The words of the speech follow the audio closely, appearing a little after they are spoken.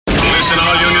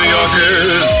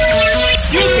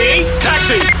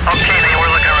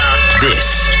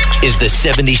This is the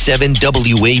 77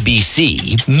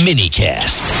 WABC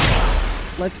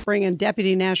minicast. Let's bring in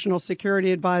Deputy National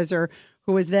Security Advisor,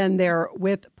 who was then there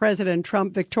with President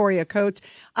Trump, Victoria Coates.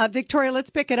 Victoria,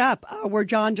 let's pick it up where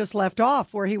John just left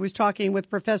off, where he was talking with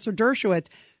Professor Dershowitz.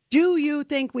 Do you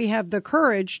think we have the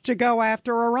courage to go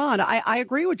after Iran? I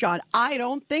agree with John. I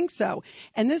don't think so.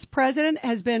 And this president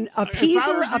has been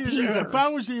appeaser. If I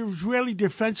was the Israeli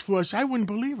Defense Force, I wouldn't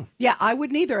believe him. Yeah, I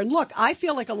wouldn't either. And look, I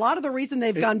feel like a lot of the reason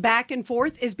they've gone back and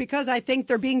forth is because I think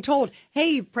they're being told,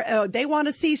 hey, they want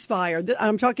a ceasefire.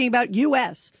 I'm talking about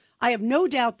U.S. I have no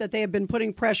doubt that they have been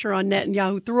putting pressure on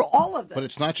Netanyahu through all of this. But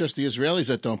it's not just the Israelis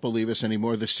that don't believe us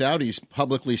anymore. The Saudis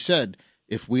publicly said,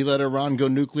 if we let Iran go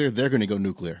nuclear, they're going to go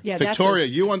nuclear. Yeah, Victoria,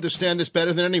 you understand this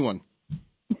better than anyone.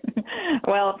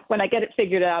 Well, when I get it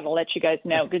figured out, I'll let you guys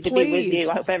know. Good to be with you.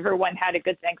 I hope everyone had a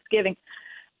good Thanksgiving.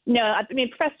 No, I mean,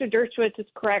 Professor Dershowitz is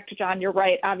correct, John. You're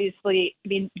right. Obviously, I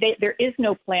mean, there is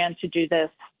no plan to do this.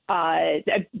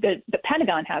 The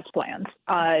Pentagon has plans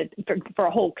for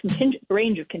a whole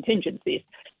range of contingencies.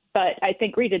 But I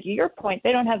think, Rita, to your point,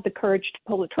 they don't have the courage to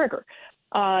pull the trigger.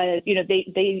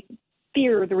 They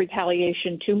fear the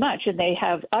retaliation too much, and they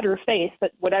have utter faith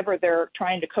that whatever they're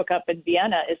trying to cook up in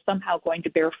Vienna is somehow going to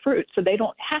bear fruit. So they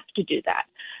don't have to do that.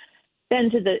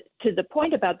 Then to the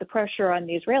point about the pressure on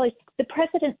the Israelis, the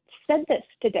president said this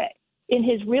today in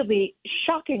his really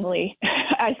shockingly,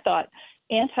 I thought,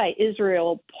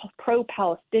 anti-Israel,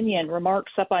 pro-Palestinian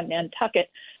remarks up on Nantucket,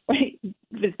 where he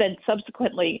was then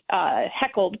subsequently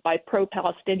heckled by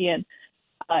pro-Palestinian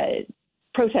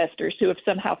protesters who have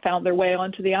somehow found their way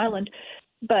onto the island.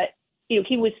 But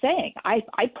he was saying, I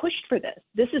pushed for this.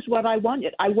 This is what I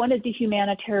wanted. I wanted the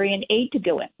humanitarian aid to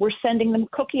go in. We're sending them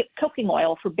cooking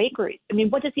oil for bakeries. I mean,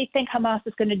 what does he think Hamas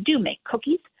is going to do, make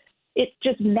cookies? It's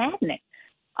just maddening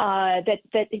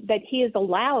that he is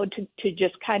allowed to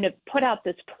just kind of put out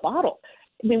this twaddle.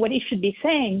 I mean, what he should be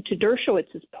saying, to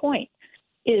Dershowitz's point,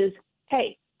 is,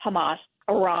 hey, Hamas,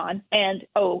 Iran, and,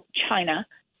 China,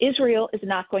 Israel is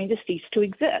not going to cease to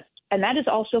exist. And that is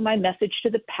also my message to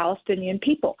the Palestinian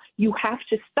people. You have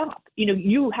to stop.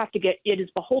 You have to it is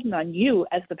beholden on you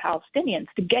as the Palestinians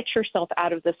to get yourself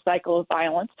out of this cycle of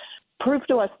violence. Prove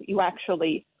to us that you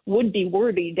actually would be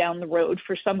worthy down the road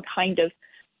for some kind of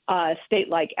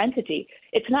state-like entity.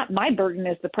 It's not my burden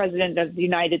as the President of the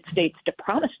United States to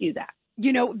promise you that.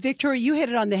 Victoria, you hit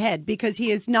it on the head, because he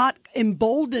is not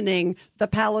emboldening the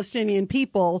Palestinian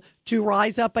people to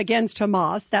rise up against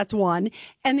Hamas. That's one.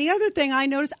 And the other thing I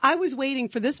noticed, I was waiting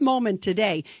for this moment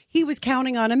today. He was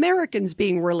counting on Americans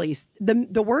being released.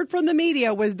 The word from the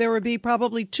media was there would be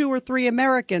probably 2 or 3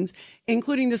 Americans,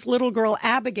 including this little girl,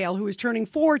 Abigail, who was turning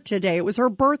 4 today. It was her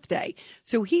birthday.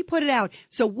 So he put it out.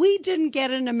 So we didn't get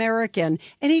an American.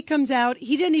 And he comes out.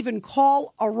 He didn't even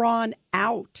call Iran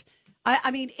out.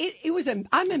 I mean, it was.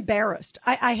 I'm embarrassed.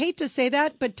 I hate to say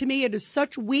that, but to me, it is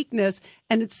such weakness,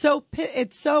 and it's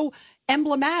so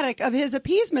emblematic of his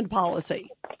appeasement policy.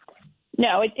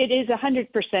 No, it is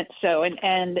 100% so,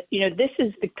 and this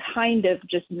is the kind of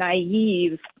just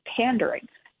naive pandering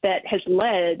that has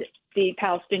led the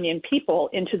Palestinian people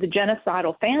into the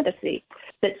genocidal fantasy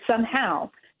that somehow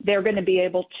they're going to be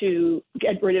able to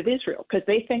get rid of Israel, because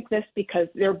they think this, because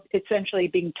they're essentially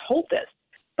being told this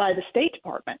by the State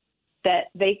Department.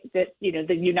 That the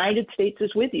United States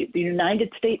is with you. The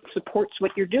United States supports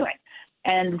what you're doing.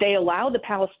 And they allow the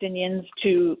Palestinians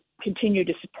to continue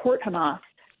to support Hamas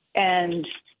and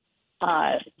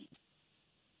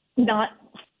not,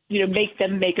 make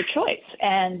them make a choice.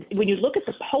 And when you look at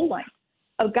the polling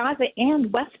of Gaza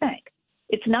and West Bank,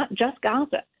 it's not just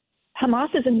Gaza. Hamas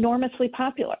is enormously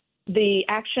popular. The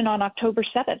action on October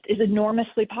 7th is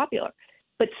enormously popular.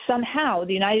 But somehow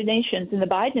the United Nations and the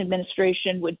Biden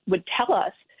administration would tell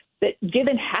us that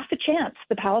given half a chance,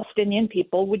 the Palestinian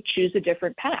people would choose a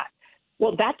different path.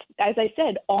 Well, that's, as I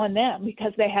said, on them,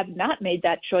 because they have not made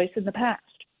that choice in the past.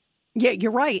 Yeah,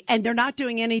 you're right. And they're not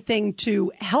doing anything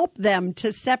to help them,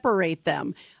 to separate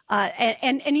them.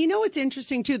 And it's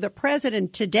interesting, too. The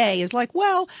president today is like,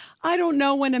 well, I don't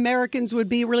know when Americans would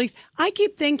be released. I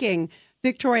keep thinking,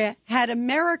 Victoria, had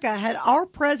our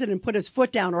president put his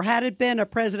foot down, or had it been a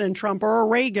President Trump or a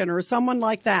Reagan or someone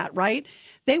like that, right?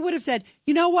 They would have said,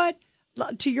 you know what?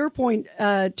 To your point,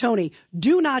 Tony,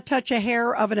 do not touch a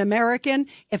hair of an American.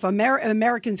 If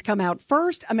Americans come out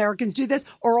first, Americans do this,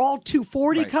 or all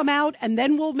 240 come out, and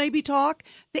then we'll maybe talk.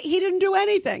 He didn't do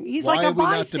anything. He's like a bystander. Why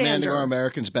are we not demanding our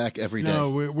Americans back every day? No,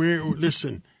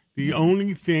 listen, the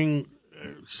only thing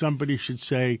somebody should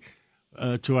say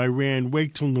to Iran,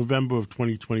 wait till November of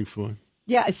 2024.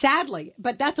 Yeah, sadly,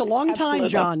 but that's a long time, Absolutely.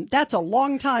 John. That's a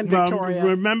long time, Victoria.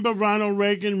 Remember Ronald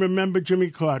Reagan, remember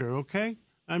Jimmy Carter, okay?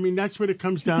 I mean, that's what it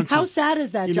comes down to. How sad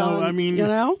is that, You John? know, I mean, you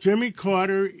know? Jimmy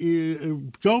Carter,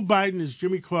 Joe Biden is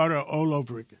Jimmy Carter all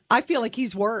over again. I feel like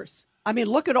he's worse. I mean,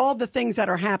 look at all the things that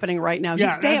are happening right now.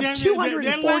 Yeah, They have they're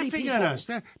 240 laughing people. at us.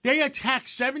 They attacked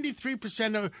 73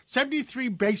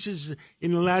 bases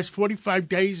in the last 45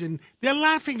 days, and they're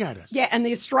laughing at us. Yeah, and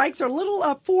the strikes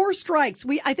are 4 strikes.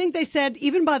 I think they said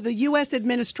even by the U.S.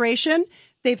 administration,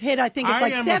 they've hit, I think it's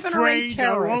like 7 or 8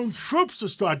 our own terrorists. troops will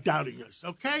start doubting us,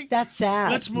 okay? That's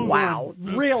sad. Let's move wow,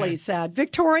 on. really Okay. sad.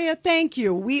 Victoria, thank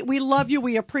you. We love you.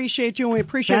 We appreciate you, and we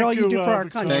appreciate Thank all you you, do for our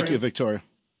Victoria. country. Thank you, Victoria.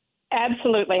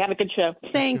 Absolutely. Have a good show.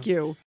 Thank you.